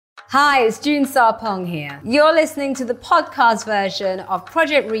Hi, it's June Sarpong here. You're listening to the podcast version of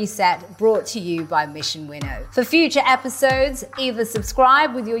Project Reset, brought to you by Mission Winnow. For future episodes, either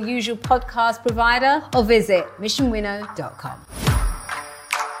subscribe with your usual podcast provider or visit missionwinnow.com.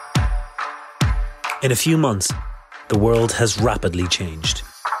 In a few months, the world has rapidly changed.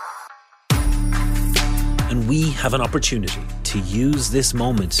 And we have an opportunity to use this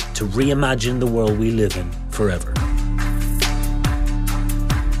moment to reimagine the world we live in forever.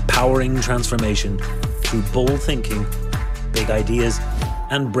 Powering transformation through bold thinking, big ideas,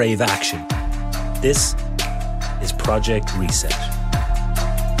 and brave action. This is Project Reset.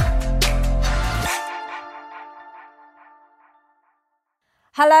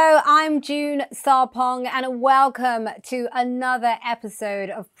 Hello, I'm June Sarpong, and welcome to another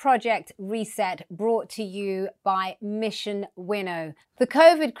episode of Project Reset, brought to you by Mission Winnow. The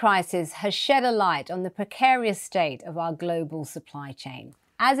COVID crisis has shed a light on the precarious state of our global supply chain.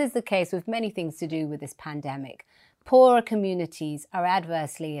 As is the case with many things to do with this pandemic, poorer communities are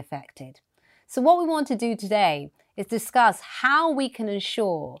adversely affected. So what we want to do today is discuss how we can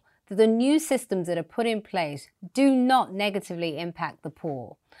ensure that the new systems that are put in place do not negatively impact the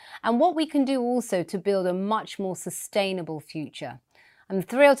poor, and what we can do also to build a much more sustainable future. I'm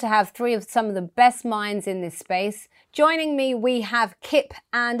thrilled to have three of some of the best minds in this space. Joining me, we have Kip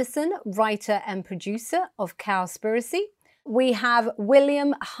Anderson, writer and producer of Cowspiracy. We have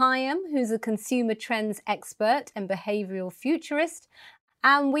William Higham, who's a consumer trends expert and behavioral futurist.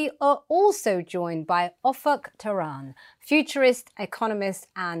 And we are also joined by Ufuk Turan, futurist, economist,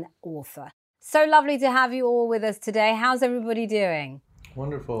 and author. So lovely to have you all with us today. How's everybody doing?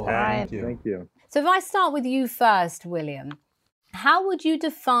 Wonderful. Thank you. Thank you. So if I start with you first, William, how would you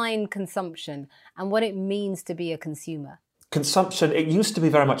define consumption and what it means to be a consumer? Consumption, it used to be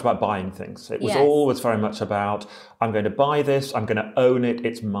very much about buying things. It was Yes. always very much about, I'm going to buy this, I'm going to own it,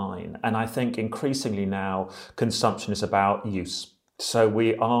 it's mine. And I think increasingly now, consumption is about use. So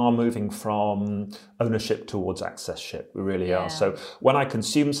we are moving from ownership towards accessorship. We really are. So when I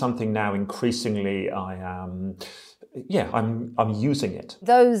consume something now, increasingly I am... I'm using it.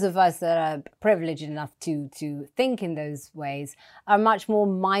 Those of us that are privileged enough to think in those ways are much more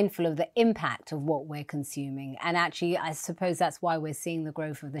mindful of the impact of what we're consuming. And actually, I suppose that's why we're seeing the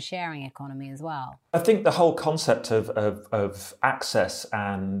growth of the sharing economy as well. I think the whole concept of access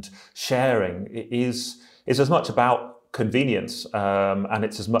and sharing is as much about convenience, and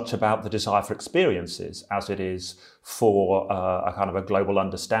it's as much about the desire for experiences as it is for a kind of a global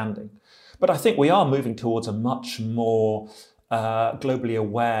understanding. But I think we are moving towards a much more globally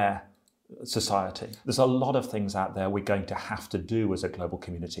aware society. There's a lot of things out there we're going to have to do as a global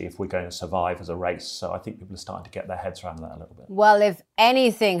community if we're going to survive as a race. So I think people are starting to get their heads around that a little bit. Well, if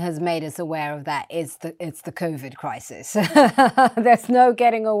anything has made us aware of that, it's the COVID crisis. There's no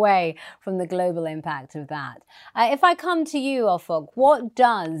getting away from the global impact of that. If I come to you, Ufuk, what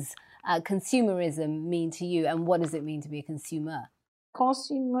does consumerism mean to you, and what does it mean to be a consumer?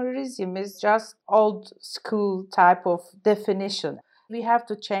 Consumerism is just old school type of definition. We have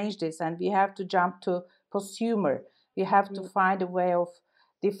to change this and we have to jump to prosumer. We have to find a way of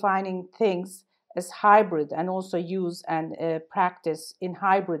defining things as hybrid and also use and practice in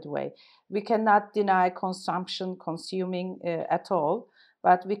hybrid way. We cannot deny consumption, consuming at all,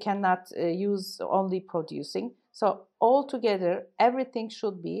 but we cannot use only producing. So altogether, everything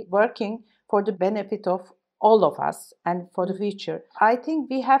should be working for the benefit of all of us and for the future. I think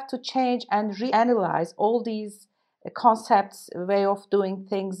we have to change and reanalyze all these concepts, way of doing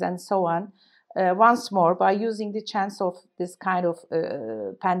things and so on, once more by using the chance of this kind of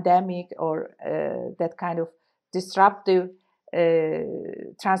pandemic or that kind of disruptive,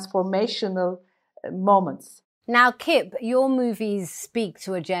 transformational moments. Now, Kip, your movies speak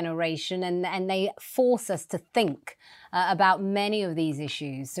to a generation and they force us to think about many of these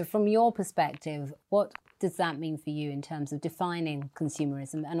issues. So from your perspective, what does that mean for you in terms of defining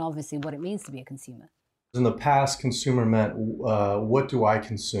consumerism and obviously what it means to be a consumer? In the past, consumer meant, what do I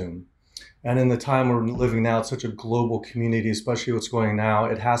consume? And in the time we're living now, it's such a global community, especially what's going now,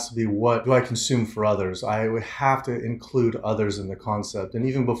 it has to be, what do I consume for others? I would have to include others in the concept. And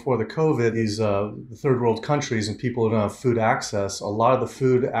even before the COVID, these third world countries and people who don't have food access, a lot of the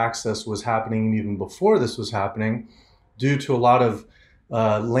food access was happening even before this was happening due to a lot of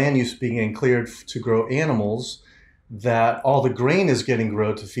land use being cleared to grow animals, that all the grain is getting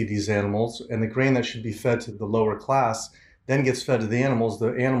grown to feed these animals, and the grain that should be fed to the lower class then gets fed to the animals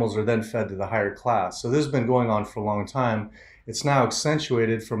are then fed to the higher class. So this has been going on for a long time. It's now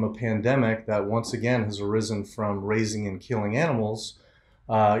accentuated from a pandemic that once again has arisen from raising and killing animals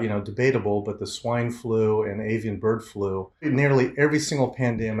debatable, but the swine flu and avian bird flu, nearly every single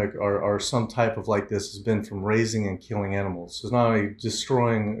pandemic or some type of like this has been from raising and killing animals. So it's not only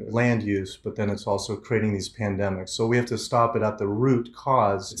destroying land use, but then it's also creating these pandemics. So we have to stop it at the root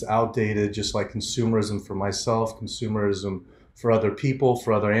cause. It's outdated, just like consumerism for myself, consumerism for other people,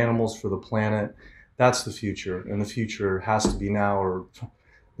 for other animals, for the planet. That's the future, and the future has to be now, or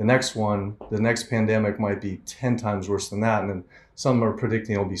the next pandemic might be 10 times worse than that, and then some are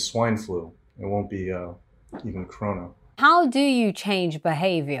predicting it'll be swine flu. It won't be even corona. How do you change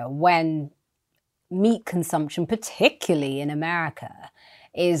behavior when meat consumption, particularly in America,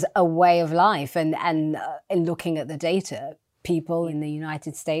 is a way of life? And in looking at the data, people in the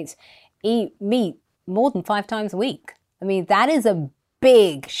United States eat meat more than 5 times a week. I mean, that is a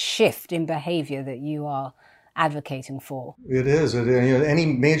big shift in behavior that you are advocating for. It is. Any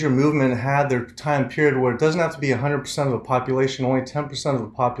major movement had their time period where it doesn't have to be 100% of the population. Only 10% of the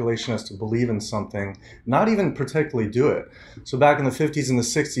population has to believe in something, not even particularly do it. So back in the 50s and the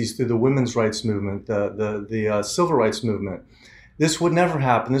 60s, through the women's rights movement, the civil rights movement, this would never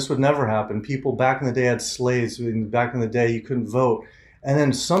happen. This would never happen. People back in the day had slaves. Back in the day, you couldn't vote. And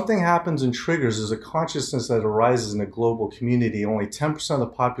then something happens and triggers. There's a consciousness that arises in a global community. Only 10% of the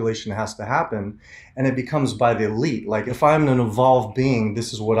population has to happen, and it becomes by the elite. Like, if I'm an evolved being,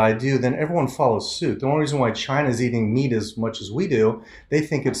 this is what I do, then everyone follows suit. The only reason why China's eating meat as much as we do, they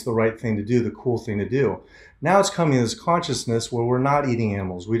think it's the right thing to do, the cool thing to do. Now it's coming to this consciousness where we're not eating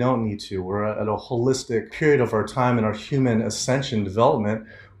animals. We don't need to. We're at a holistic period of our time in our human ascension development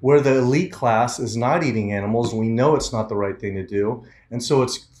where the elite class is not eating animals, and we know it's not the right thing to do. And so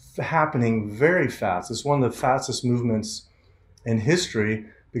it's happening very fast. It's one of the fastest movements in history,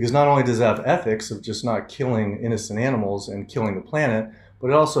 because not only does it have ethics of just not killing innocent animals and killing the planet,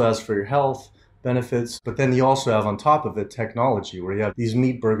 but it also has for your health benefits. But then you also have on top of it technology, where you have these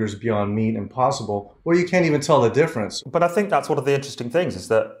meat burgers, Beyond Meat, Impossible, where you can't even tell the difference. But I think that's one of the interesting things, is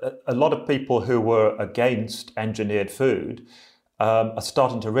that a lot of people who were against engineered food are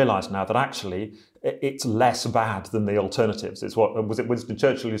starting to realise now that actually it's less bad than the alternatives. It's what was it Winston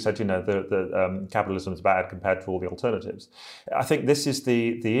Churchill who said, the capitalism is bad compared to all the alternatives. I think this is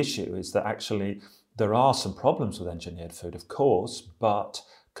the issue, is that actually there are some problems with engineered food, of course, but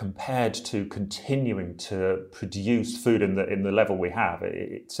compared to continuing to produce food in the level we have,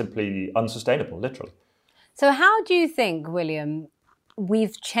 it's simply unsustainable, literally. So how do you think, William,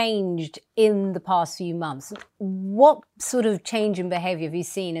 we've changed in the past few months? What sort of change in behaviour have you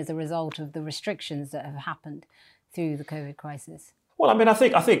seen as a result of the restrictions that have happened through the COVID crisis? Well, I mean, I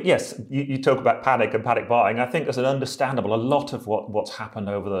think yes, you talk about panic and panic buying. I think it's an understandable. A lot of what's happened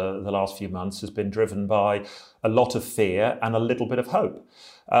over the last few months has been driven by a lot of fear and a little bit of hope,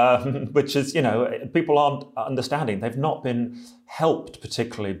 which is, people aren't understanding. They've not been helped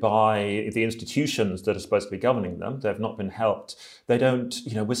particularly by the institutions that are supposed to be governing them. They've not been helped. They don't,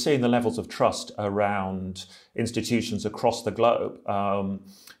 we're seeing the levels of trust around institutions across the globe.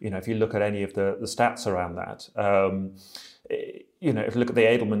 If you look at any of the stats around that, if you look at the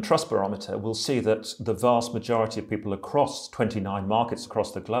Edelman Trust Barometer, we'll see that the vast majority of people across 29 markets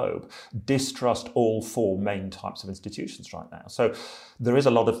across the globe distrust all 4 main types of institutions right now. So there is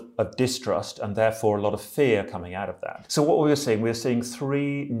a lot of distrust and therefore a lot of fear coming out of that. So what we're seeing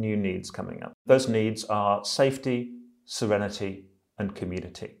 3 new needs coming up. Those needs are safety, serenity, and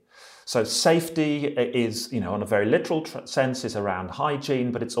community. So safety is, on a very literal sense, is around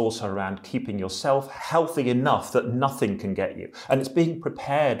hygiene, but it's also around keeping yourself healthy enough that nothing can get you. And it's being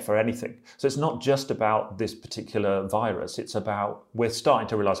prepared for anything. So it's not just about this particular virus. It's about, we're starting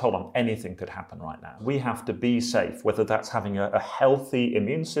to realize, hold on, anything could happen right now. We have to be safe, whether that's having a healthy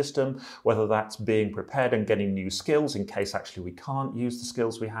immune system, whether that's being prepared and getting new skills in case actually we can't use the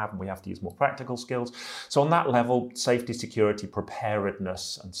skills we have and we have to use more practical skills. So on that level, safety, security,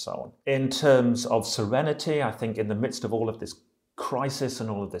 preparedness, and so on. In terms of serenity, I think in the midst of all of this crisis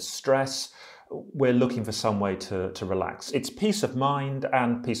and all of this stress, we're looking for some way to relax. It's peace of mind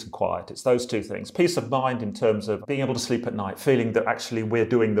and peace and quiet. It's those 2 things. Peace of mind in terms of being able to sleep at night, feeling that actually we're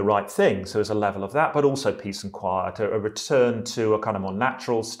doing the right thing. So there's a level of that, but also peace and quiet, a return to a kind of more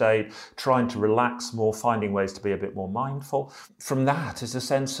natural state, trying to relax more, finding ways to be a bit more mindful. From that is a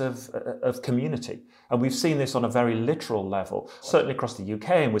sense of community. And we've seen this on a very literal level, certainly across the UK,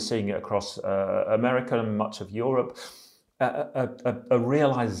 and we're seeing it across America and much of Europe. A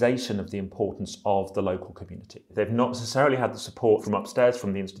realization of the importance of the local community. They've not necessarily had the support from upstairs,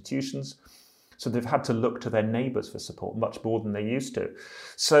 from the institutions, so they've had to look to their neighbours for support much more than they used to.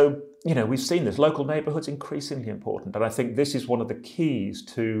 So, we've seen this. Local neighbourhoods increasingly important, and I think this is one of the keys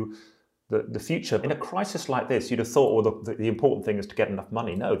to the future. In a crisis like this, you'd have thought, well, the important thing is to get enough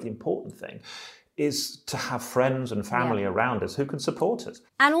money. No, the important thing is to have friends and family around us who can support us.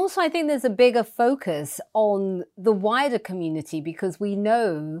 And also, I think there's a bigger focus on the wider community, because we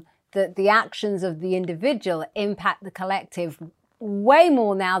know that the actions of the individual impact the collective way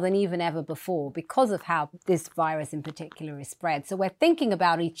more now than even ever before, because of how this virus in particular is spread. So we're thinking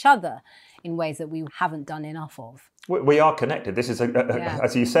about each other in ways that we haven't done enough of. We are connected. This is,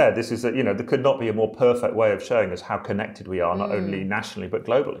 as you said, this is, there could not be a more perfect way of showing us how connected we are, not only nationally, but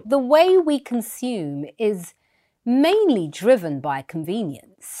globally. The way we consume is mainly driven by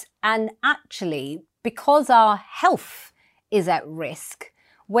convenience. And actually, because our health is at risk,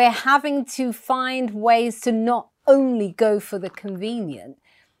 we're having to find ways to not only go for the convenient.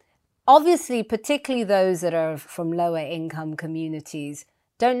 Obviously, particularly those that are from lower income communities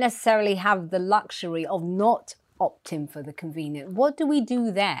don't necessarily have the luxury of not opting for the convenient. What do we do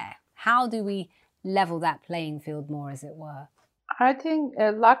there? How do we level that playing field more, as it were? I think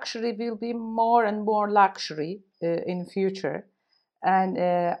luxury will be more and more luxury in future. And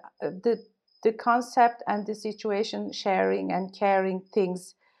the concept and the situation sharing and caring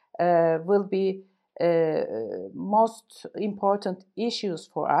things will be most important issues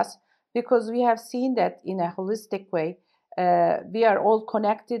for us, because we have seen that in a holistic way. We are all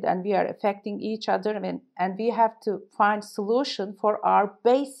connected and we are affecting each other, and we have to find solution for our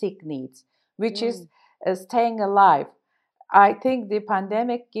basic needs, which is staying alive. I think the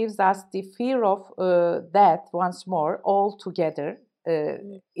pandemic gives us the fear of death once more, all together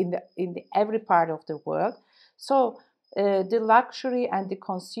in every part of the world. So the luxury and the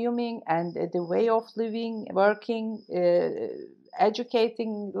consuming and the way of living, working,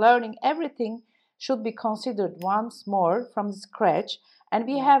 educating, learning, everything should be considered once more from scratch. And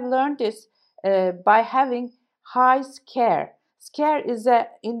we have learned this by having high scare. Scare is a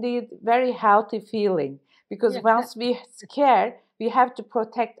indeed very healthy feeling, because once we scare, we have to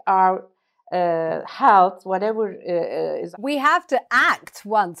protect our health, whatever is. We have to act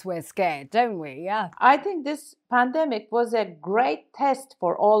once we're scared, don't we? Yeah. I think this pandemic was a great test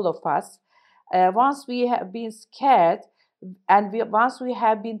for all of us. Once we have been scared, and once we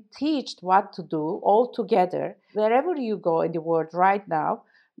have been taught what to do all together, wherever you go in the world right now,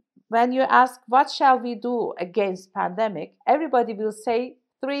 when you ask what shall we do against pandemic, everybody will say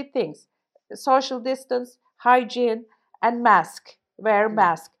three things: social distance, hygiene, and mask. Wear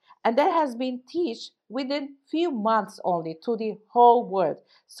mask. And that has been taught within few months only to the whole world.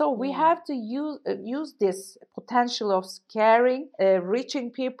 So we have to use this potential of scaring,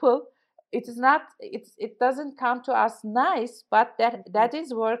 reaching people. It doesn't come to us nice, but that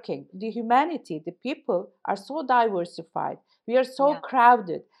is working. The humanity, the people are so diversified. We are so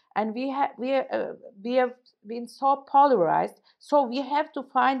crowded, and we have been so polarized. So we have to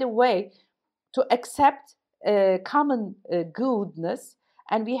find a way to accept common goodness,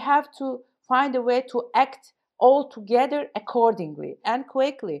 and we have to find a way to act all together accordingly and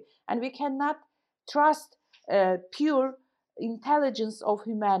quickly. And we cannot trust pure intelligence of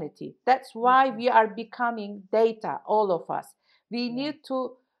humanity. That's why we are becoming data, all of us. We need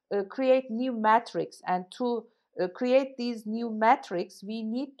to create new metrics, and to create these new metrics, we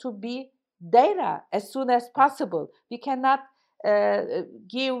need to be data as soon as possible. We cannot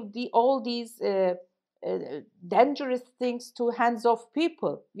give all these dangerous things to hands of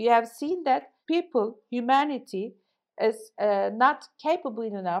people. We have seen that people, humanity, is not capable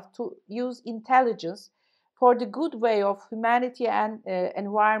enough to use intelligence for the good way of humanity and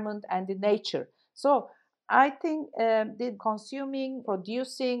environment and the nature. So I think the consuming,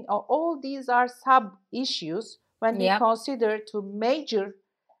 producing, all these are sub-issues when we consider to major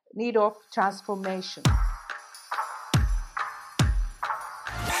need of transformation.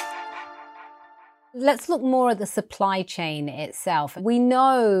 Let's look more at the supply chain itself. We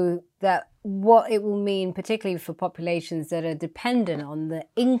know that what it will mean, particularly for populations that are dependent on the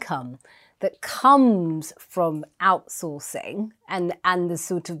income that comes from outsourcing and the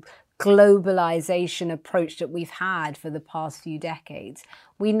sort of globalization approach that we've had for the past few decades.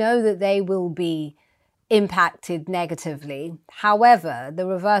 We know that they will be impacted negatively. However, the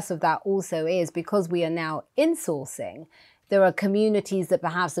reverse of that also is, because we are now insourcing, there are communities that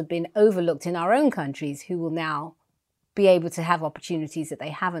perhaps have been overlooked in our own countries who will now be able to have opportunities that they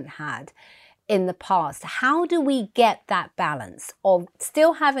haven't had in the past. How do we get that balance of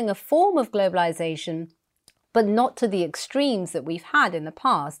still having a form of globalization, but not to the extremes that we've had in the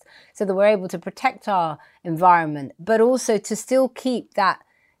past, so that we're able to protect our environment, but also to still keep that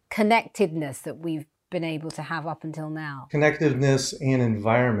connectedness that we've been able to have up until now? Connectiveness and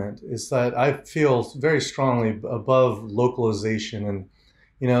environment is that I feel very strongly above localization. And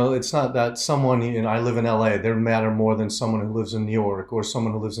You know, it's not that someone, you know, I live in LA, they matter more than someone who lives in New York or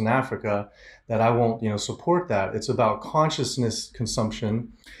someone who lives in Africa, that I won't, you know, support that. It's about consciousness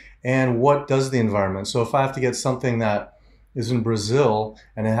consumption and what does the environment. So if I have to get something that is in Brazil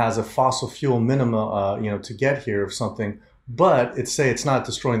and it has a fossil fuel minimum, you know, to get here of something, but it's not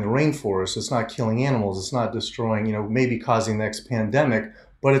destroying the rainforest, it's not killing animals, it's not destroying, you know, maybe causing the next pandemic,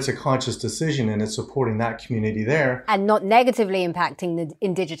 but it's a conscious decision and it's supporting that community there. And not negatively impacting the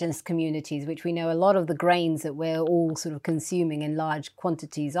indigenous communities, which we know a lot of the grains that we're all sort of consuming in large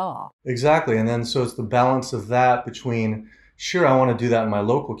quantities are. Exactly. And then so it's the balance of that between, sure, I want to do that in my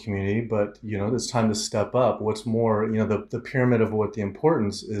local community, but, you know, it's time to step up. What's more, you know, the pyramid of what the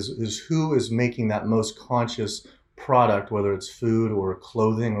importance is who is making that most conscious product, whether it's food or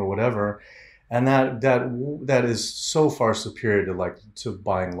clothing or whatever. And that is so far superior to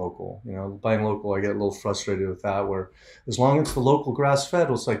buying local. You know, buying local, I get a little frustrated with that. Where as long as it's the local grass-fed,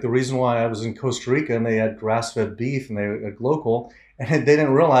 it's like the reason why I was in Costa Rica and they had grass-fed beef and they had local, and they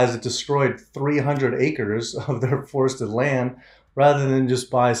didn't realize it destroyed 300 acres of their forested land, rather than just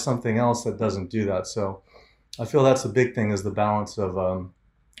buy something else that doesn't do that. So I feel that's the big thing, is the balance of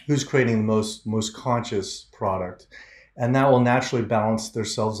who's creating the most conscious product. And that will naturally balance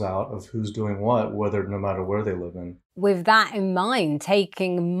themselves out of who's doing what, no matter where they live in. With that in mind,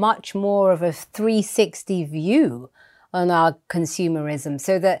 taking much more of a 360 view on our consumerism,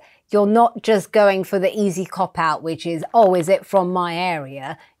 so that you're not just going for the easy cop-out, which is, oh, is it from my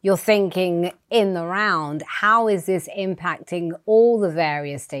area? You're thinking in the round, how is this impacting all the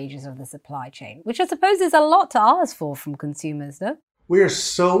various stages of the supply chain? Which I suppose is a lot to ask for from consumers, no? We are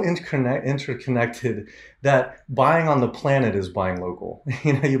so interconnected that buying on the planet is buying local.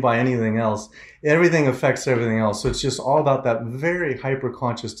 You know, you buy anything else, everything affects everything else. So it's just all about that very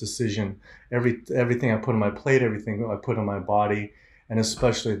hyper-conscious decision. Everything I put on my plate, everything I put on my body, and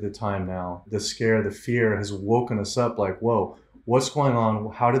especially at the time now, the scare, the fear has woken us up like, whoa, what's going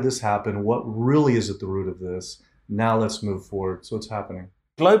on? How did this happen? What really is at the root of this? Now let's move forward. So it's happening.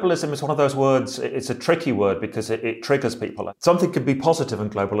 Globalism is one of those words, it's a tricky word because it triggers people. Something could be positive and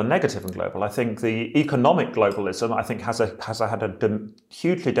global and negative and global. I think the economic globalism, I think, has had a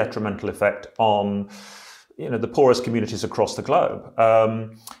hugely detrimental effect on, you know, the poorest communities across the globe.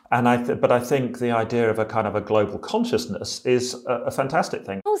 But I think the idea of a kind of a global consciousness is a fantastic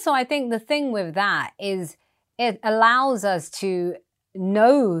thing. Also, I think the thing with that is it allows us to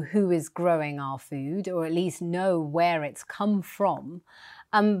know who is growing our food, or at least know where it's come from.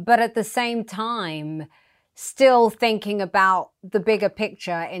 But at the same time, still thinking about the bigger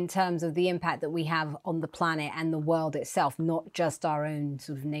picture in terms of the impact that we have on the planet and the world itself, not just our own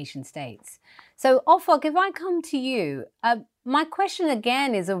sort of nation states. So, Ufuk, if I come to you, my question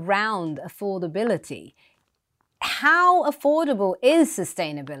again is around affordability. How affordable is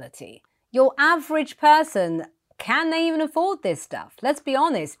sustainability? Your average person, can they even afford this stuff? Let's be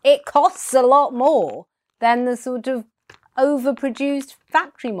honest, it costs a lot more than the sort of overproduced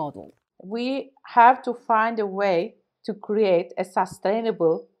factory model. We have to find a way to create a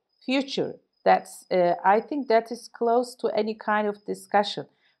sustainable future. I think that is close to any kind of discussion.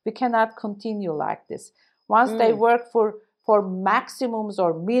 We cannot continue like this. Once they work for maximums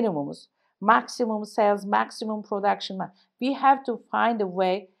or minimums, maximum sales, maximum production, we have to find a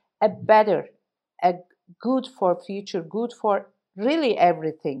way, a good for future, good for really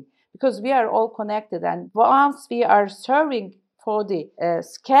everything. Because we are all connected, and once we are serving for the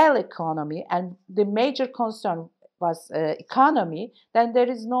scale economy, and the major concern was economy, then there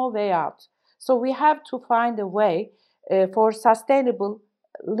is no way out. So we have to find a way for sustainable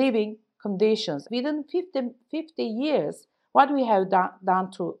living conditions. Within 50 years, what we have done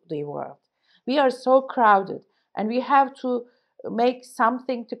to the world. We are so crowded, and we have to make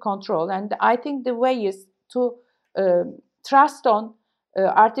something to control. And I think the way is to trust on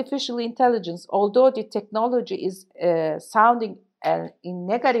artificial intelligence, although the technology is sounding in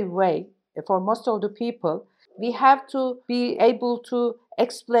negative way for most of the people. We have to be able to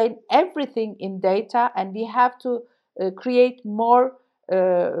explain everything in data, and we have to create more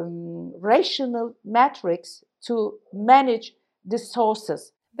rational metrics to manage the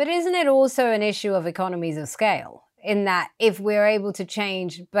sources. But isn't it also an issue of economies of scale? In that if we're able to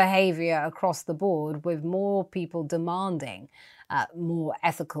change behavior across the board with more people demanding more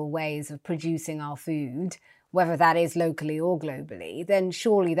ethical ways of producing our food, whether that is locally or globally, then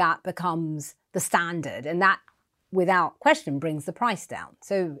surely that becomes the standard, and that, without question, brings the price down.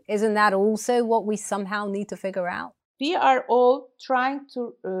 So isn't that also what we somehow need to figure out? we are all trying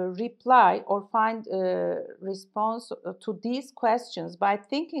to reply or find a response to these questions by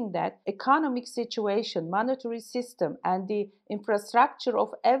thinking that economic situation, monetary system, and the infrastructure of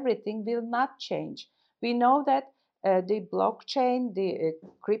everything will not change. We know that the blockchain, the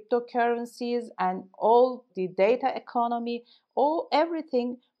cryptocurrencies, and all the data economy,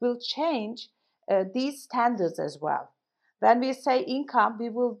 everything will change these standards as well. When we say income, we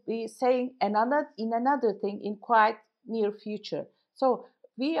will be saying another thing in quite near future. So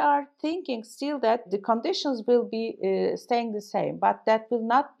we are thinking still that the conditions will be staying the same, but that will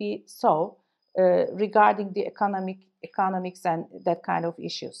not be so regarding the economics and that kind of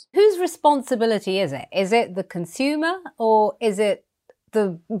issues. Whose responsibility is it? Is it the consumer, or is it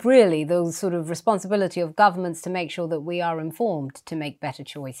the sort of responsibility of governments to make sure that we are informed to make better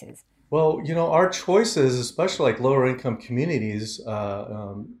choices? Well, our choices, especially like lower income communities,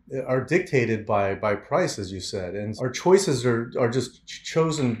 are dictated by price, as you said. And our choices are just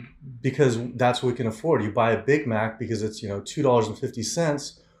chosen because that's what we can afford. You buy a Big Mac because it's,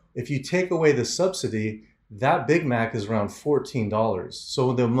 $2.50. If you take away the subsidy, that Big Mac is around $14.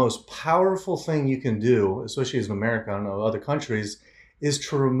 So the most powerful thing you can do, especially as in America, I don't know, other countries, is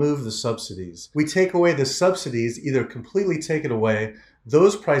to remove the subsidies. We take away the subsidies, either completely take it away,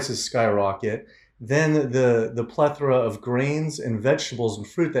 those prices skyrocket. Then the plethora of grains and vegetables and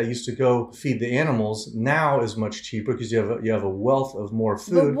fruit that used to go feed the animals now is much cheaper because you have a wealth of more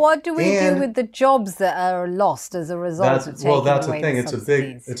food. But what do we do with the jobs that are lost as a result of taking away that's the the thing.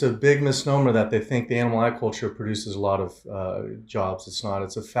 subsidies? It's a big misnomer that they think the animal agriculture produces a lot of jobs. It's not.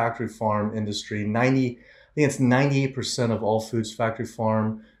 It's a factory farm industry. I think it's 98% of all foods factory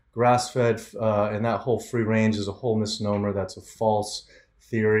farm, grass-fed, and that whole free range is a whole misnomer. That's a false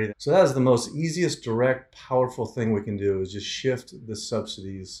theory. So that is the most easiest, direct, powerful thing we can do is just shift the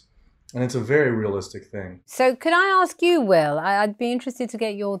subsidies. And it's a very realistic thing. So could I ask you, Will, I'd be interested to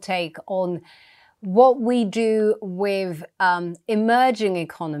get your take on what we do with emerging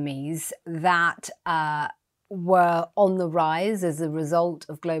economies that were on the rise as a result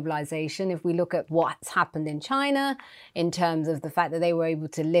of globalization. If we look at what's happened in China in terms of the fact that they were able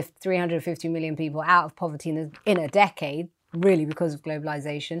to lift 350 million people out of poverty in a decade, really because of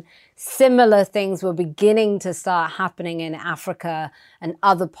globalization. Similar things were beginning to start happening in Africa and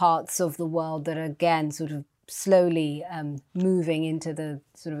other parts of the world that are, again, sort of slowly moving into the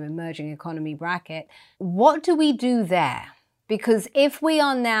sort of emerging economy bracket. What do we do there? Because if we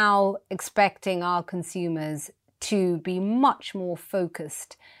are now expecting our consumers to be much more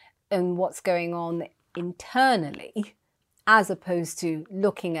focused on what's going on internally, as opposed to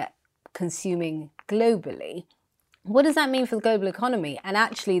looking at consuming globally, what does that mean for the global economy and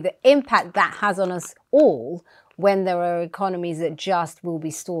actually the impact that has on us all when there are economies that just will be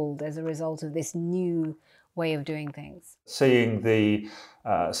stalled as a result of this new way of doing things? Seeing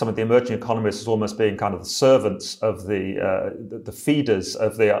some of the emerging economies as almost being kind of the servants of the feeders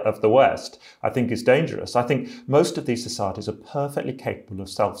of the West, I think is dangerous. I think most of these societies are perfectly capable of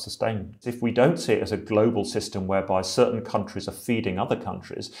self-sustainment. If we don't see it as a global system whereby certain countries are feeding other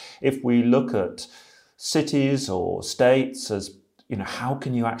countries, if we look at cities or states as, how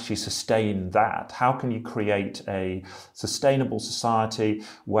can you actually sustain that? How can you create a sustainable society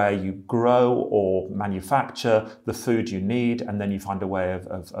where you grow or manufacture the food you need and then you find a way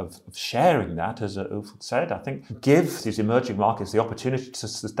of sharing that, as Ufuk said? I think give these emerging markets the opportunity to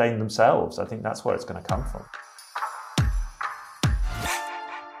sustain themselves. I think that's where it's going to come from.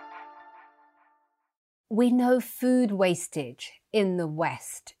 We know food wastage in the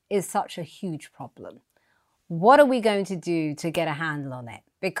West is such a huge problem. What are we going to do to get a handle on it?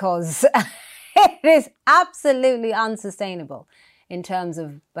 Because it is absolutely unsustainable in terms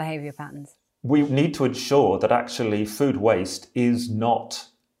of behaviour patterns. We need to ensure that actually food waste is not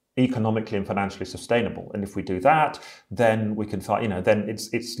economically and financially sustainable. And if we do that, then we can find, then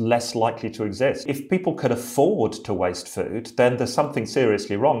it's less likely to exist. If people could afford to waste food, then there's something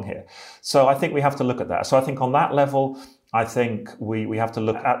seriously wrong here. So I think we have to look at that. So I think on that level, I think we have to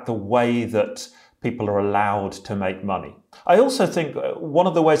look at the way that people are allowed to make money. I also think one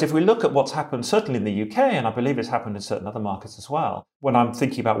of the ways, if we look at what's happened, certainly in the UK, and I believe it's happened in certain other markets as well, when I'm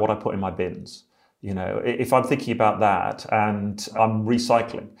thinking about what I put in my bins, if I'm thinking about that and I'm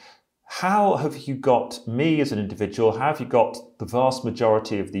recycling, how have you got me as an individual, how have you got the vast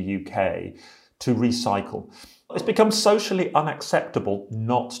majority of the UK to recycle? It's become socially unacceptable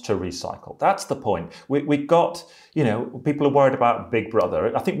not to recycle. That's the point. We've got, people are worried about Big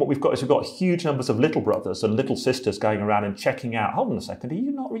Brother. I think what we've got huge numbers of little brothers and little sisters going around and checking out, hold on a second, are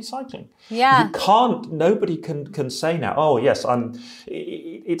you not recycling? Yeah. Nobody can say now, oh yes,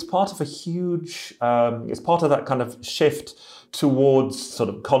 it's part of a huge, it's part of that kind of shift towards sort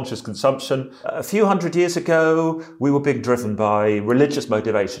of conscious consumption. A few hundred years ago, we were being driven by religious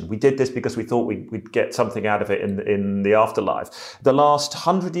motivation. We did this because we thought we'd get something out of it in the afterlife. The last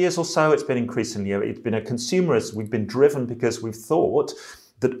 100 years or so, it's been a consumerist. We've been driven because we've thought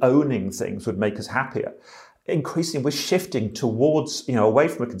that owning things would make us happier. Increasingly, we're shifting towards, away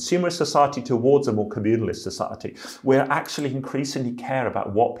from a consumerist society towards a more communalist society. We're actually increasingly care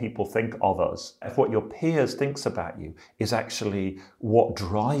about what people think of us. If what your peers thinks about you is actually what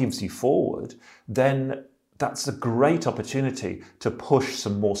drives you forward, then that's a great opportunity to push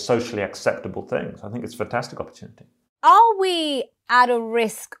some more socially acceptable things. I think it's a fantastic opportunity. Are we at a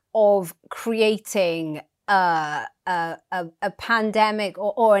risk of creating a pandemic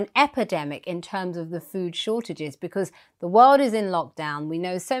or an epidemic in terms of the food shortages, because the world is in lockdown? We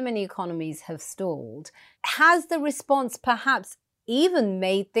know so many economies have stalled. Has the response perhaps even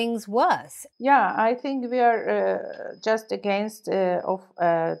made things worse? Yeah, I think we are just against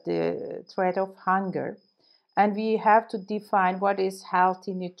the threat of hunger, and we have to define what is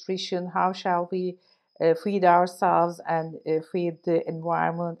healthy nutrition. How shall we feed ourselves and feed the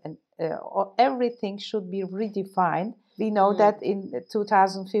environment, and everything should be redefined. We know that in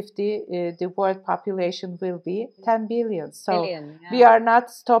 2050, the world population will be 10 billion. So we are not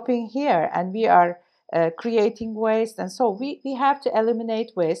stopping here, and we are creating waste. And so we have to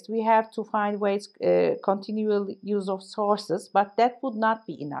eliminate waste. We have to find ways, continual use of sources, but that would not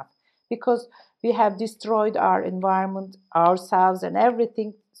be enough, because we have destroyed our environment, ourselves, and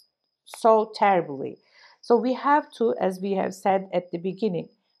everything so terribly. So we have to, as we have said at the beginning,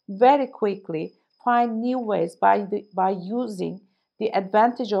 very quickly find new ways by using the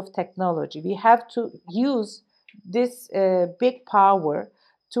advantage of technology. We have to use this big power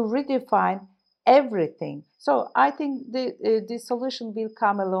to redefine everything. So I think the solution will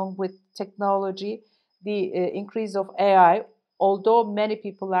come along with technology, the increase of AI, although many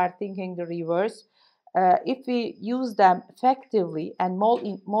people are thinking the reverse. If we use them effectively and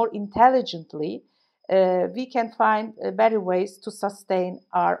more intelligently, we can find better ways to sustain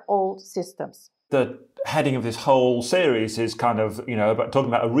our old systems. The heading of this whole series is kind of, about talking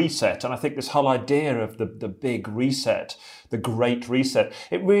about a reset. And I think this whole idea of the big reset, the great reset,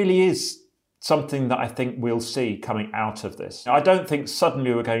 it really is something that I think we'll see coming out of this. I don't think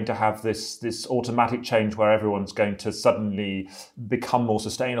suddenly we're going to have this automatic change where everyone's going to suddenly become more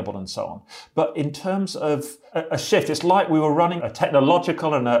sustainable and so on. But in terms of a shift, it's like we were running a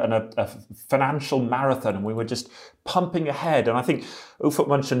technological and a financial marathon, and we were just pumping ahead. And I think Ufuk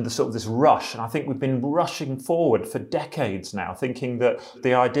mentioned this rush, and I think we've been rushing forward for decades now, thinking that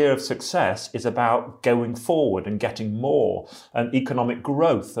the idea of success is about going forward and getting more and economic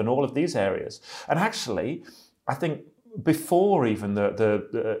growth and all of these areas. And actually, I think before even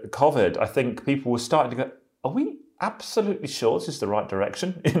the COVID, I think people were starting to go, are we absolutely sure this is the right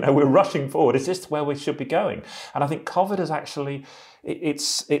direction? We're rushing forward. Is this where we should be going? And I think COVID has actually,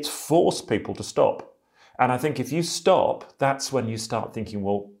 it's forced people to stop. And I think if you stop, that's when you start thinking,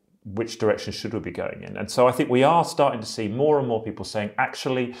 well, which direction should we be going in? And so I think we are starting to see more and more people saying,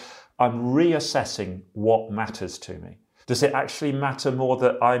 actually, I'm reassessing what matters to me. Does it actually matter more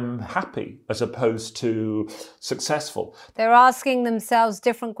that I'm happy as opposed to successful? They're asking themselves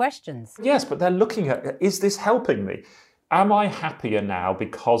different questions. Yes, but they're looking at, is this helping me? Am I happier now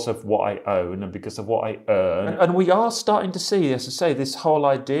because of what I own and because of what I earn? And we are starting to see, as I say, this whole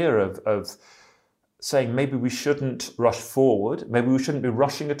idea of saying maybe we shouldn't rush forward, maybe we shouldn't be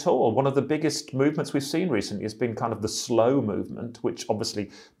rushing at all. One of the biggest movements we've seen recently has been kind of the slow movement, which obviously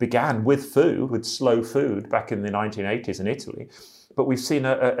began with food, with slow food back in the 1980s in Italy. But we've seen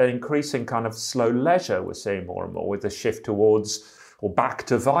an increasing kind of slow leisure, we're seeing more and more, with the shift towards or back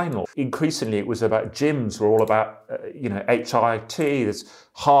to vinyl. Increasingly, it was about gyms, were all about, HIIT, this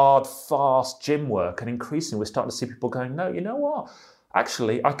hard, fast gym work. And increasingly, we're starting to see people going, no, you know what?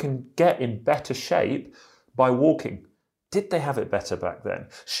 Actually, I can get in better shape by walking. Did they have it better back then?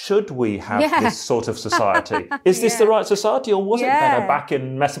 Should we have this sort of society? Is this the right society, or was it better back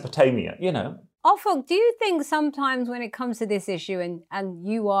in Mesopotamia? Ufuk, do you think sometimes when it comes to this issue, and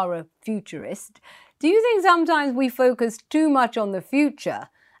you are a futurist, do you think sometimes we focus too much on the future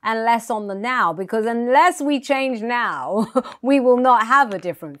and less on the now, because unless we change now, we will not have a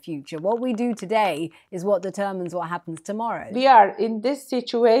different future. What we do today is what determines what happens tomorrow. We are in this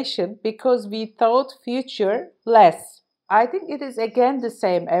situation because we thought future less. I think it is again the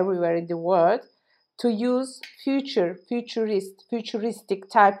same everywhere in the world to use futuristic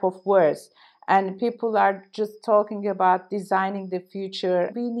type of words. And people are just talking about designing the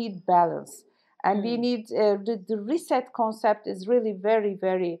future. We need balance. And we need, the reset concept is really very,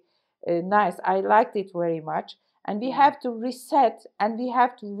 very nice. I liked it very much. And we have to reset and we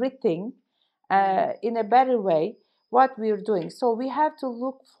have to rethink in a better way what we're doing. So we have to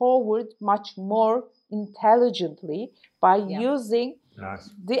look forward much more intelligently by using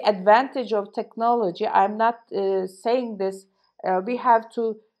the advantage of technology. I'm not saying this, we have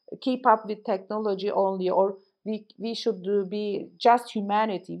to keep up with technology only, or we should be just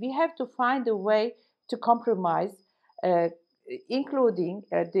humanity. We have to find a way to compromise, including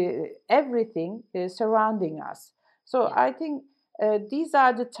everything surrounding us. So I think these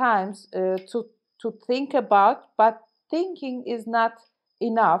are the times to think about, but thinking is not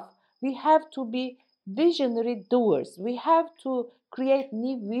enough. We have to be visionary doers. We have to create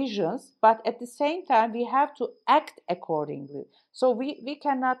new visions, but at the same time, we have to act accordingly. So we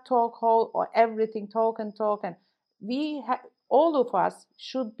cannot talk everything, talk and all of us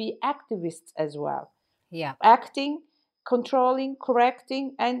should be activists as well. Yeah. Acting, controlling,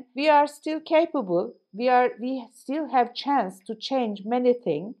 correcting, and we are still capable. We still have chance to change many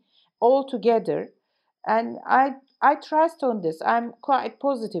things all together. And I trust on this. I'm quite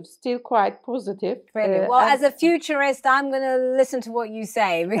positive, still quite positive. Brilliant. Well, as a futurist, I'm going to listen to what you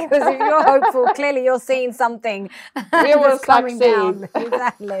say, because if you're hopeful, clearly you're seeing something that's coming down.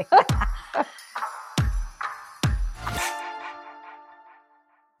 Exactly.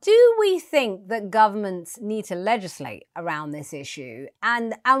 Do we think that governments need to legislate around this issue?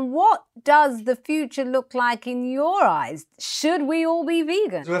 And what does the future look like in your eyes? Should we all be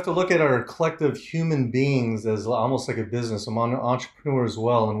vegan? So we have to look at our collective human beings as almost like a business. I'm an entrepreneur as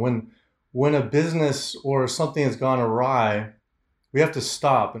well. And when a business or something has gone awry, we have to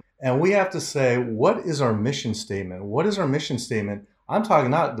stop. And we have to say, what is our mission statement? What is our mission statement? I'm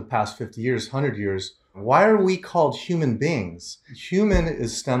talking not the past 50 years, 100 years. Why are we called human beings? Human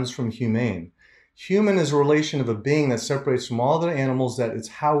stems from humane. Human is a relation of a being that separates from all other animals, that it's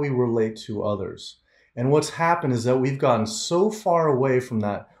how we relate to others. And what's happened is that we've gotten so far away from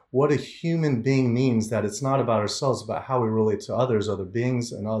that, what a human being means, that it's not about ourselves, it's about how we relate to others, other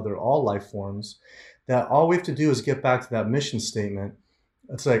beings, and all life forms, that all we have to do is get back to that mission statement.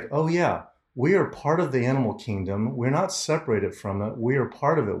 It's like, oh yeah, we are part of the animal kingdom. We're not separated from it. We are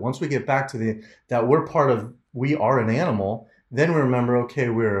part of it. Once we get back to that we are an animal, then we remember, okay,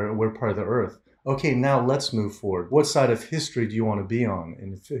 we're part of the earth. Okay, now let's move forward. What side of history do you want to be on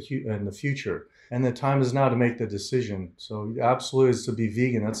in the future? And the time is now to make the decision. So absolutely, it's to be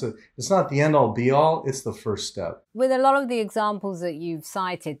vegan. It's not the end all be all. It's the first step. With a lot of the examples that you've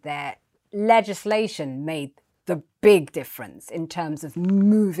cited there, legislation made the big difference in terms of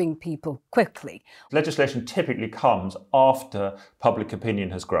moving people quickly. Legislation typically comes after public opinion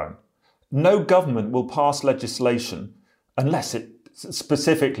has grown. No government will pass legislation unless it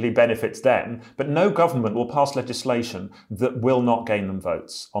specifically benefits them, but no government will pass legislation that will not gain them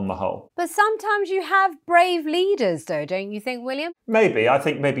votes on the whole. But sometimes you have brave leaders though, don't you think, William? Maybe. I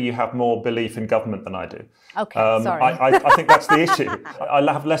think maybe you have more belief in government than I do. Okay, sorry. I think that's the issue. I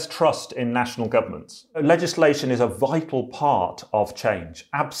have less trust in national governments. Legislation is a vital part of change,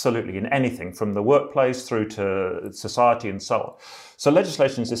 absolutely, in anything, from the workplace through to society and so on. So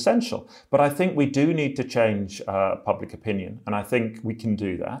legislation is essential, but I think we do need to change public opinion, and I think we can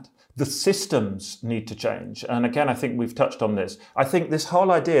do that. The systems need to change, and again, I think we've touched on this. I think this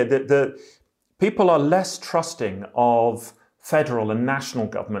whole idea that the people are less trusting of federal and national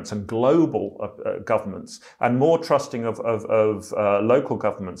governments and global governments, and more trusting of local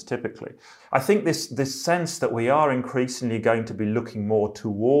governments typically. I think this sense that we are increasingly going to be looking more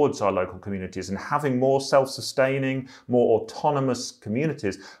towards our local communities and having more self-sustaining, more autonomous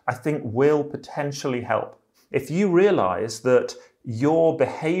communities, I think will potentially help. If you realise that your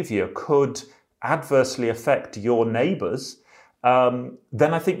behaviour could adversely affect your neighbours, then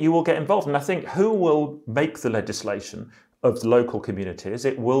I think you will get involved. And I think who will make the legislation of the local communities?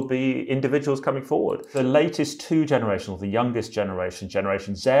 It will be individuals coming forward. The latest two generations, the youngest generation,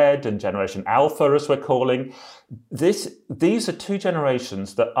 Generation Z and Generation Alpha, as we're calling, these are two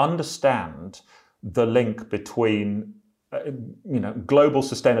generations that understand the link between global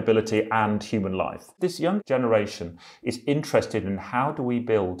sustainability and human life. This young generation is interested in how do we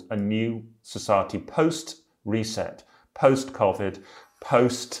build a new society post-reset, post-COVID,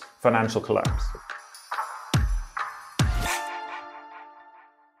 post-financial collapse.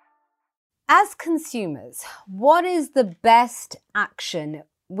 As consumers, what is the best action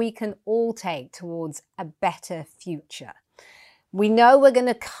we can all take towards a better future? We know we're going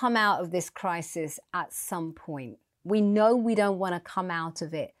to come out of this crisis at some point. We know we don't want to come out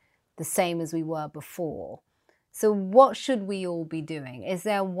of it the same as we were before. So what should we all be doing? Is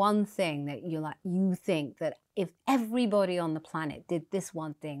there one thing that you think that if everybody on the planet did this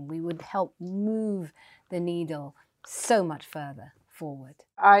one thing, we would help move the needle so much further forward?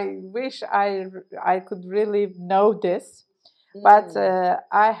 I wish I could really know this, but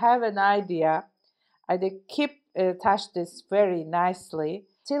I have an idea. I think Kip touched this very nicely.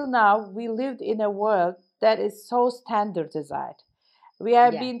 Till now, we lived in a world that is so standardized. We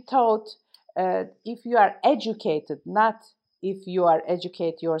have been taught if you are educated, not if you are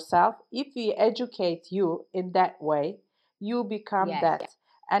educate yourself. If we educate you in that way, you become that.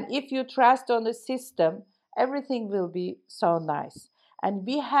 And if you trust on the system, everything will be so nice. And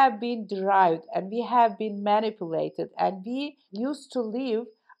we have been derived and we have been manipulated, and we used to live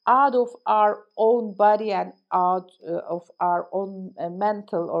out of our own body and out of our own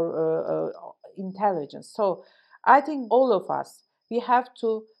mental or intelligence. So I think all of us, we have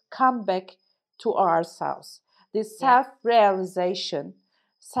to come back to ourselves. This self-realization,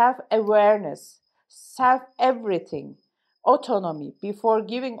 self-awareness, self-everything, autonomy. Before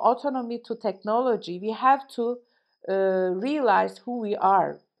giving autonomy to technology, we have to realize who we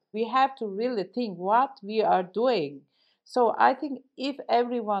are. We have to really think what we are doing. So I think if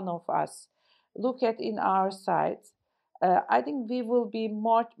every one of us look at in our sides, I think we will be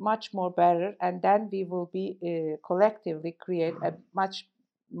much more better, and then we will be collectively create a much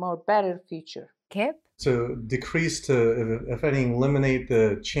more better future. Kip? To decrease if anything, eliminate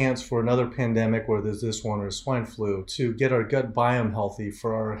the chance for another pandemic, whether there's this one or swine flu, to get our gut biome healthy,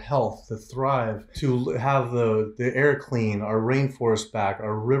 for our health to thrive, to have the air clean, our rainforest back,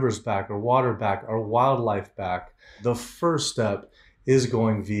 our rivers back, our water back, our wildlife back. The first step is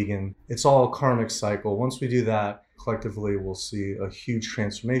going vegan. It's all a karmic cycle. Once we do that, collectively, we'll see a huge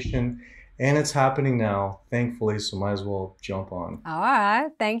transformation. And it's happening now, thankfully, so might as well jump on. All right.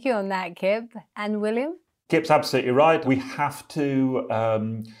 Thank you on that, Kip. And William? Kip's absolutely right. We have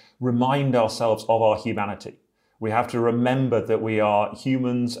to remind ourselves of our humanity. We have to remember that we are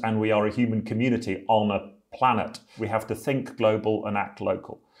humans and we are a human community on a planet. We have to think global and act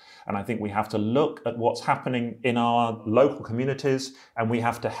local. And I think we have to look at what's happening in our local communities, and we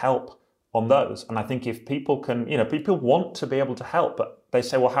have to help on those. And I think if people can, people want to be able to help, but they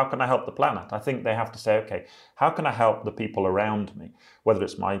say, well, how can I help the planet? I think they have to say, okay, how can I help the people around me? Whether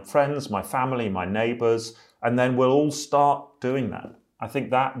it's my friends, my family, my neighbors, and then we'll all start doing that. I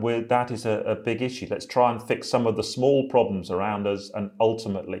think that is a big issue. Let's try and fix some of the small problems around us, and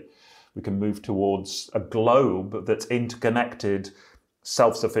ultimately we can move towards a globe that's interconnected,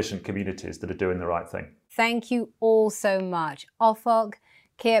 self-sufficient communities that are doing the right thing. Thank you all so much. Afog,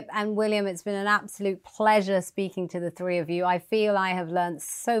 Kip and William, it's been an absolute pleasure speaking to the three of you. I feel I have learned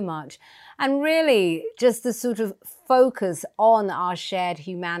so much, and really just the sort of focus on our shared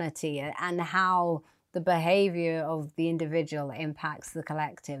humanity and how the behavior of the individual impacts the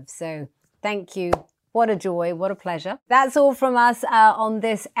collective. So thank you. What a joy, what a pleasure. That's all from us on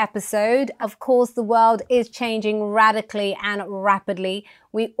this episode. Of course, the world is changing radically and rapidly.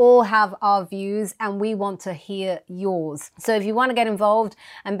 We all have our views and we want to hear yours. So if you want to get involved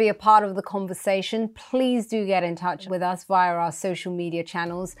and be a part of the conversation, please do get in touch with us via our social media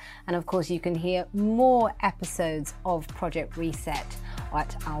channels. And of course, you can hear more episodes of Project Reset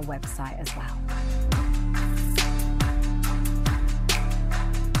at our website as well.